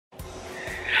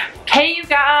Hey you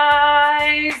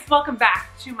guys, welcome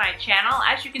back to my channel.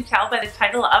 As you can tell by the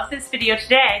title of this video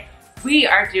today, we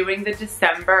are doing the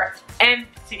December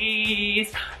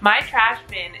empties. My trash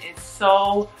bin is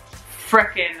so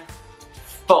frickin'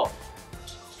 full.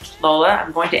 Lola,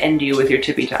 I'm going to end you with your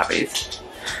tippy toppies.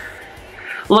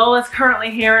 Lola's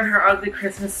currently here in her ugly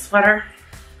Christmas sweater.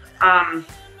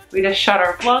 We just shot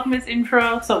our Vlogmas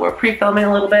intro, so we're pre-filming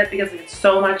a little bit because we have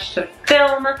so much to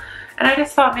film. And I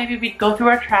just thought maybe we'd go through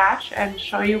our trash and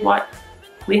show you what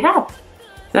we have.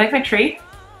 You like my tree?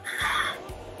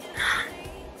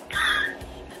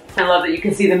 I love that you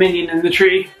can see the minion in the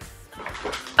tree.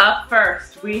 Up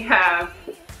first, we have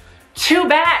 2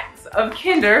 bags of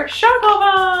Kinder Choco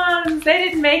Buns. They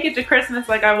didn't make it to Christmas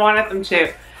like I wanted them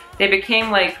to. They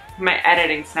became like my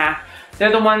editing snack.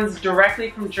 They're the ones directly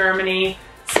from Germany.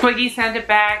 Squiggy sent a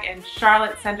bag and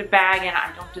Charlotte sent a bag, and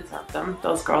I don't deserve them.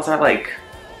 Those girls are like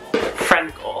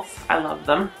friend goals. I love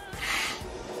them.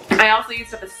 I also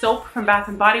used up a soap from Bath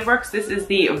 & Body Works. This is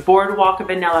the Boardwalk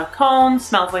Vanilla Cone.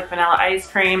 Smells like vanilla ice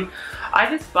cream. I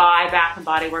just buy Bath &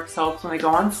 Body Works soaps when they go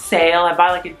on sale. I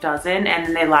buy like a dozen and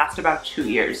then they last about 2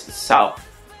 years. So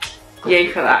yay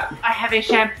for that. I have a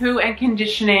shampoo and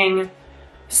conditioning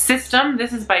system.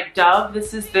 This is by Dove.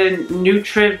 This is the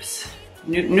Nutribs.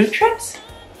 Nutribs?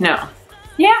 No.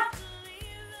 Yeah.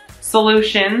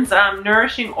 Solutions,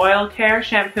 nourishing oil care,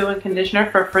 shampoo and conditioner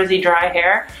for frizzy dry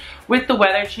hair. With the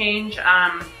weather change,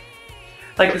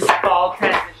 like this fall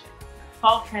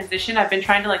transition, I've been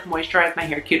trying to like moisturize my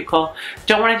hair cuticle.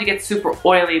 Don't want it to get super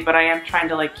oily, but I am trying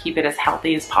to like keep it as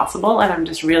healthy as possible, and I'm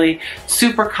just really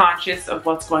super conscious of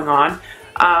what's going on.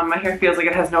 My hair feels like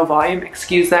it has no volume.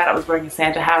 Excuse that, I was wearing a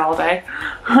Santa hat all day.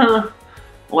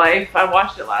 Life, I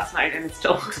washed it last night and it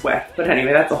still looks wet, but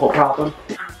anyway, that's a whole problem.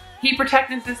 Heat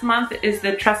protectants this month is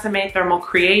the Tresemme Thermal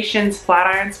Creations Flat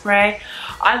Iron Spray.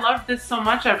 I love this so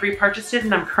much, I've repurchased it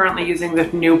and I'm currently using the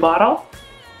new bottle.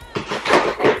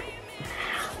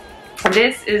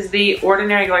 This is the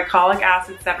Ordinary Glycolic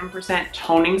Acid 7%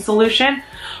 Toning Solution.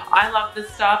 I love this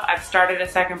stuff. I've started a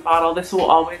second bottle. This will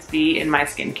always be in my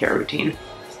skincare routine.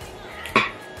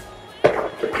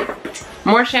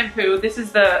 More shampoo. This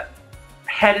is the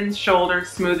Head & Shoulders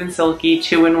Smooth and Silky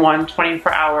 2-in-1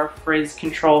 24-hour frizz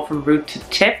control from root to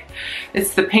tip.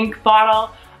 It's the pink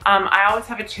bottle. I always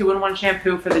have a 2-in-1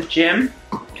 shampoo for the gym.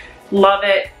 Love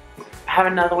it. I have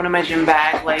another one in my gym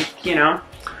bag, like, you know.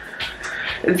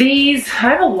 These, I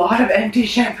have a lot of empty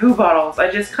shampoo bottles.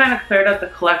 I just kind of cleared out the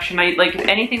collection. I like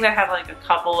anything that had like a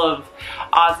couple of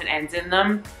odds and ends in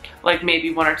them, like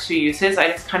maybe 1 or 2 uses,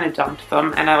 I just kind of dumped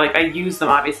them, and I use them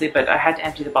obviously, but I had to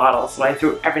empty the bottles, so I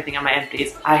threw everything on my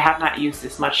empties. I have not used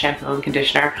this much shampoo and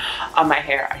conditioner on my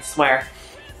hair, I swear.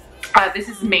 This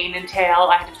is mane and tail.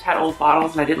 I just had old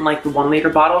bottles and I didn't like the 1-liter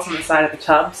bottles on the side of the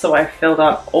tub, so I filled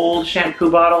up old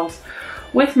shampoo bottles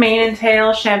with mane and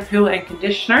tail shampoo and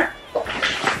conditioner.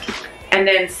 And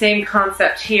then same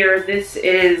concept here. This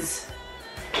is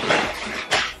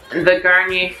the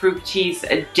Garnier Fructis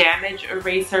Damage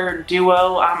Eraser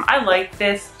Duo. I like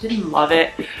this, didn't love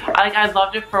it. I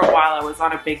loved it for a while. I was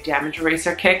on a big damage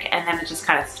eraser kick and then it just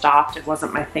kind of stopped. It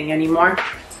wasn't my thing anymore.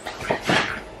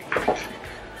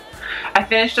 I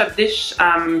finished up this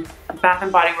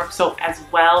Bath & Body Works soap as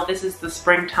well. This is the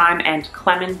Springtime and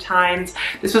Clementines.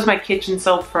 This was my kitchen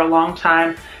soap for a long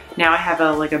time. Now I have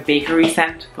like a bakery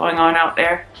scent going on out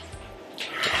there.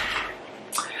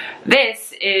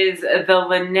 This is the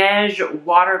Laneige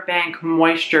Water Bank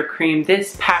Moisture Cream.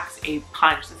 This packs a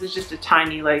punch. This is just a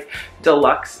tiny like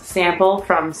deluxe sample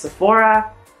from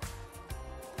Sephora.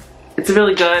 It's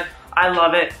really good. I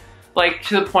love it. Like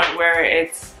to the point where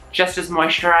it's just as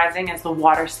moisturizing as the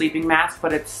water sleeping mask,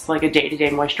 but it's like a day-to-day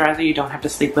moisturizer. You don't have to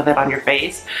sleep with it on your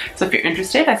face. So if you're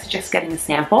interested, I suggest getting a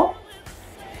sample.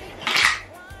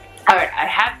 Alright, I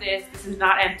have this. This is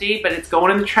not empty, but it's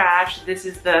going in the trash. This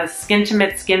is the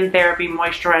Skintimate Skin Therapy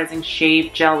Moisturizing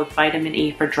Shave Gel with Vitamin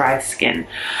E for dry skin.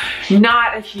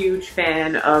 Not a huge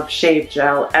fan of shave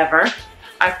gel ever.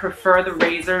 I prefer the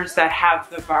razors that have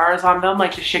the bars on them,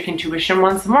 like the Chic Intuition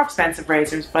ones. The more expensive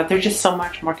razors, but they're just so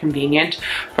much more convenient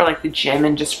for like the gym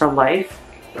and just for life.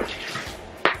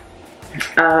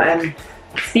 And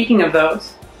speaking of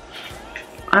those,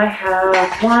 I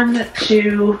have 1,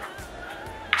 2,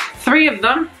 3 of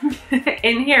them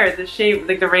in here. The shave,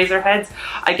 like the razor heads.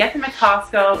 I get them at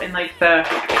Costco in like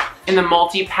in the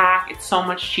multi-pack. It's so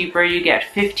much cheaper. You get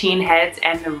 15 heads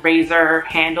and the razor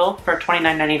handle for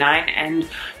 $29.99, and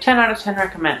 10 out of 10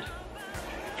 recommend.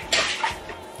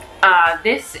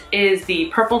 This is the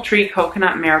Purple Tree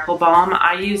Coconut Miracle Balm.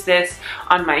 I use this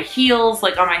on my heels,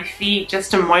 like on my feet, just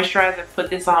to moisturize. I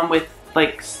put this on with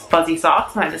like fuzzy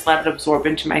socks, and I just let it absorb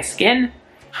into my skin.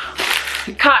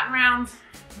 The cotton rounds,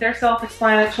 they're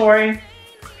self-explanatory.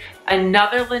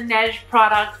 Another Laneige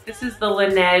product. This is the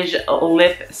Laneige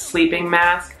Lip Sleeping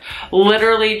Mask.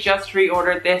 Literally just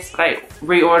reordered this, but I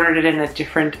reordered it in a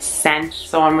different scent,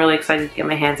 so I'm really excited to get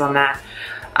my hands on that.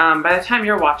 By the time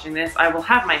you're watching this, I will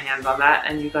have my hands on that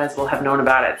and you guys will have known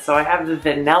about it. So I have the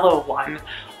vanilla one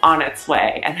on its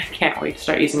way and I can't wait to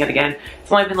start using it again.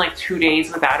 It's only been like 2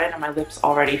 days without it and my lips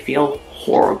already feel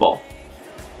horrible.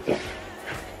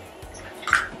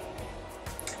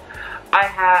 I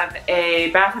have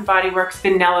a Bath & Body Works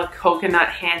Vanilla Coconut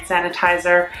Hand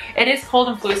Sanitizer. It is cold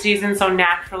and flu season, so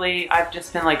naturally I've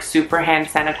just been like super hand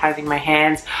sanitizing my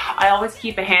hands. I always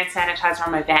keep a hand sanitizer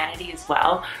on my vanity as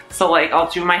well. So like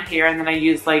I'll do my hair and then I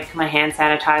use like my hand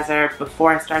sanitizer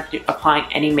before I start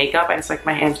applying any makeup. I just like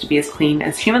my hands to be as clean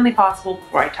as humanly possible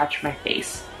before I touch my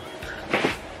face.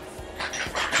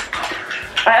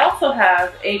 I also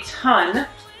have a ton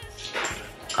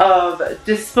of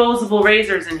disposable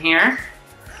razors in here.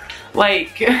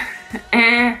 Like,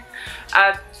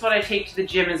 that's what I take to the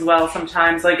gym as well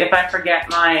sometimes. Like if I forget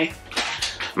my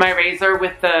razor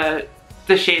with the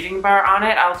shaving bar on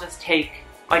it, I'll just take,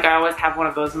 like I always have one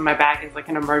of those in my bag as like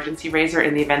an emergency razor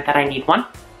in the event that I need one.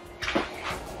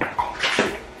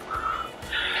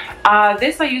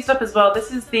 This I used up as well.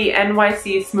 This is the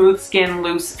NYC Smooth Skin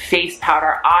Loose Face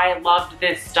Powder. I loved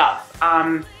this stuff.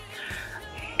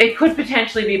 It could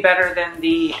potentially be better than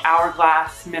the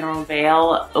Hourglass Mineral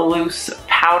Veil Loose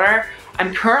Powder.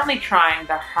 I'm currently trying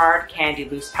the Hard Candy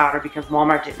Loose Powder because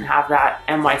Walmart didn't have that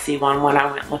NYC one when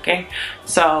I went looking.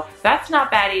 So that's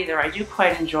not bad either. I do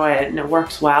quite enjoy it and it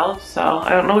works well. So I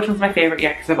don't know which one's my favorite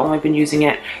yet because I've only been using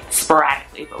it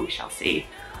sporadically, but we shall see.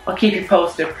 I'll keep you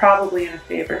posted, probably in a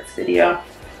favorites video.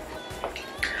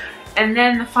 And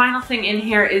then the final thing in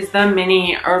here is the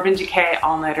mini Urban Decay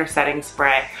All-Nighter Setting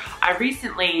Spray. I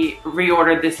recently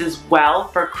reordered this as well.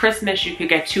 For Christmas, you could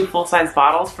get 2 full-size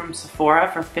bottles from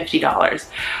Sephora for $50.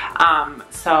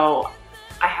 So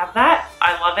I have that.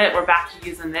 I love it. We're back to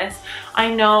using this.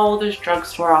 I know there's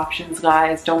drugstore options,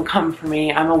 guys. Don't come for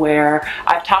me. I'm aware.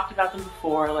 I've talked about them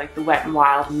before, like the Wet n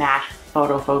Wild Matte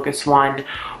Photo Focus one.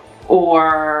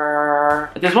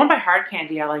 Or there's one by Hard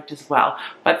Candy I liked as well,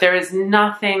 but there is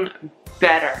nothing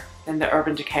better than the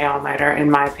Urban Decay All-Nighter in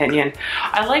my opinion.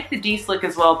 I like the D-Slick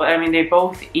as well, but I mean they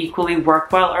both equally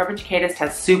work well. Urban Decay just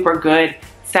has super good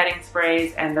setting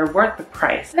sprays and they're worth the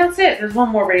price. And that's it. There's one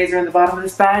more razor in the bottom of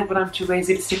this bag, but I'm too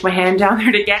lazy to stick my hand down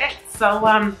there to get it.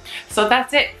 So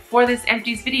that's it for this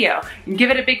Empties video. Give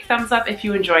it a big thumbs up if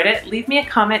you enjoyed it. Leave me a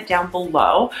comment down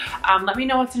below. Let me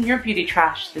know what's in your beauty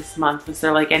trash this month. Was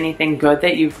there like anything good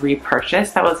that you've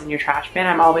repurchased that was in your trash bin?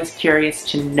 I'm always curious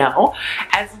to know.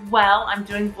 As well, I'm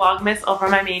doing Vlogmas over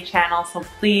on my main channel, so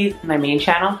please, my main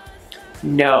channel?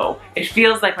 No, it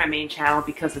feels like my main channel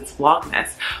because it's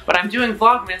Vlogmas, but I'm doing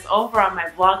Vlogmas over on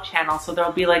my vlog channel, so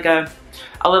there'll be like a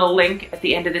little link at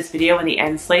the end of this video in the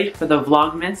end slate for the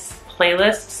Vlogmas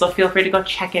playlist, so feel free to go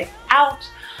check it out.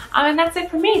 And that's it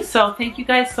for me, so thank you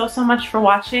guys so much for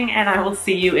watching, and I will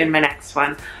see you in my next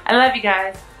one. I love you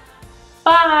guys.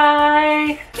 Bye!